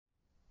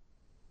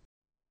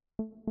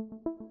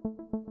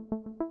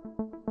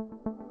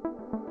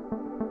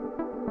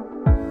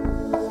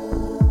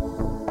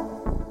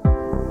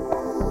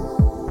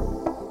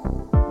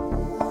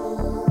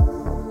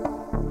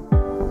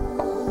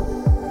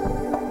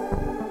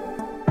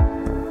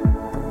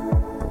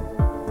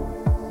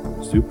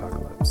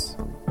Zoopocalypse,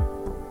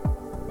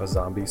 a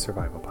zombie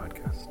survival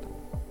podcast.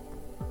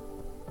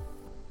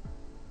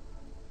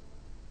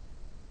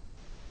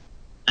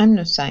 I'm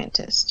no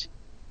scientist.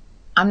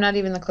 I'm not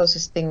even the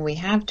closest thing we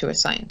have to a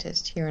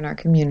scientist here in our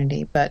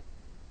community, but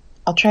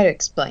I'll try to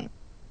explain.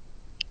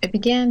 It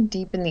began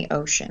deep in the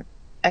ocean.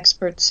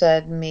 Experts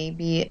said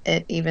maybe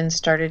it even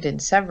started in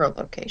several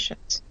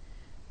locations.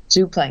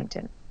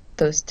 Zooplankton,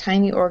 those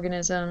tiny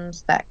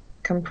organisms that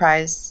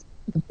comprise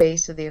the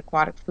base of the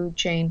aquatic food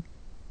chain,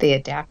 they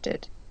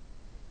adapted.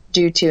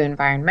 Due to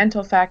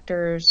environmental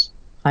factors,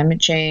 climate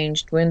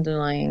change,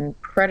 dwindling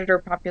predator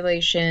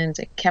populations,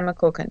 and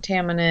chemical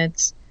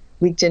contaminants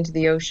leaked into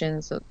the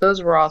oceans. So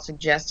those were all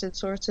suggested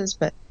sources,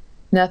 but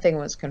nothing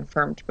was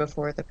confirmed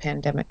before the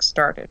pandemic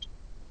started.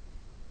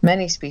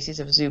 Many species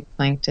of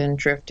zooplankton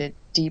drifted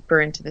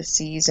deeper into the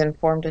seas and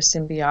formed a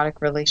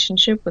symbiotic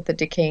relationship with the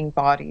decaying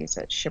bodies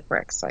at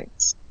shipwreck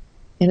sites.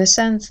 In a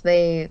sense,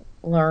 they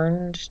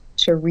learned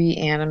to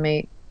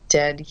reanimate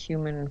dead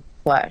human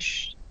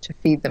flesh to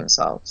feed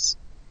themselves.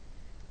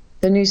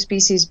 The new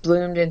species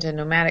bloomed into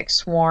nomadic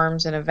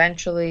swarms, and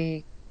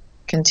eventually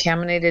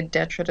contaminated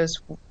detritus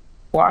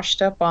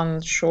washed up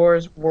on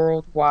shores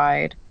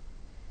worldwide.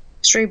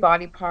 Stray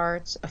body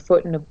parts, a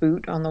foot in a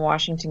boot on the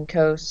Washington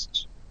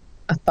coast,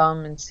 a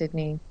thumb in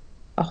Sydney,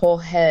 a whole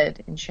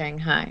head in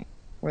Shanghai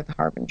were the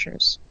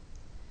harbingers.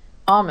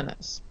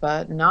 Ominous,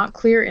 but not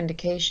clear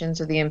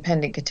indications of the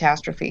impending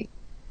catastrophe.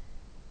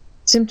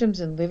 Symptoms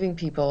in living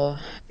people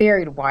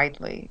varied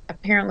widely,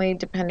 apparently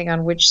depending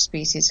on which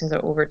species has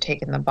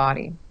overtaken the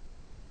body.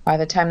 By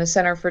the time the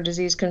Center for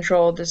Disease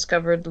Control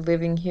discovered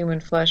living human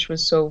flesh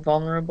was so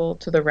vulnerable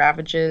to the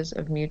ravages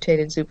of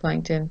mutated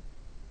zooplankton,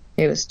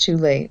 it was too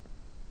late.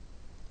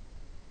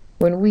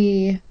 When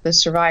we, the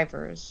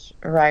survivors,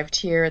 arrived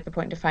here at the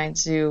Point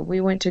Defiance Zoo,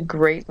 we went to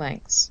great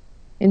lengths,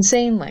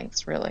 insane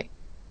lengths really,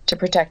 to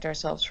protect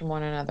ourselves from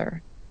one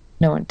another.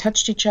 No one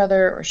touched each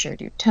other or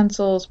shared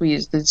utensils. We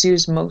used the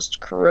zoo's most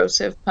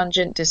corrosive,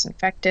 pungent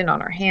disinfectant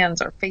on our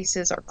hands, our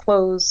faces, our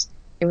clothes,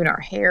 even our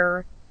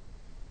hair.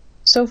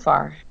 So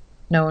far,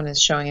 no one is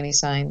showing any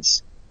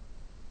signs.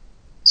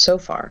 So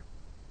far.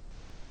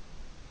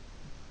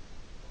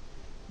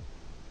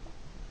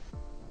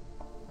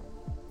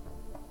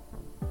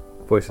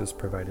 Voices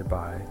provided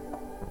by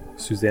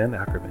Suzanne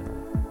Ackerman,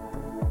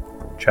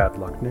 Chad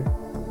Luckner,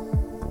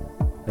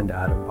 and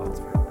Adam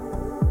Botsford.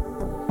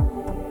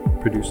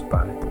 Produced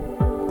by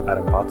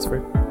Adam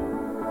Botsford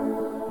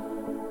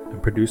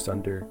and produced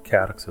under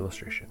Chaotix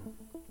Illustration.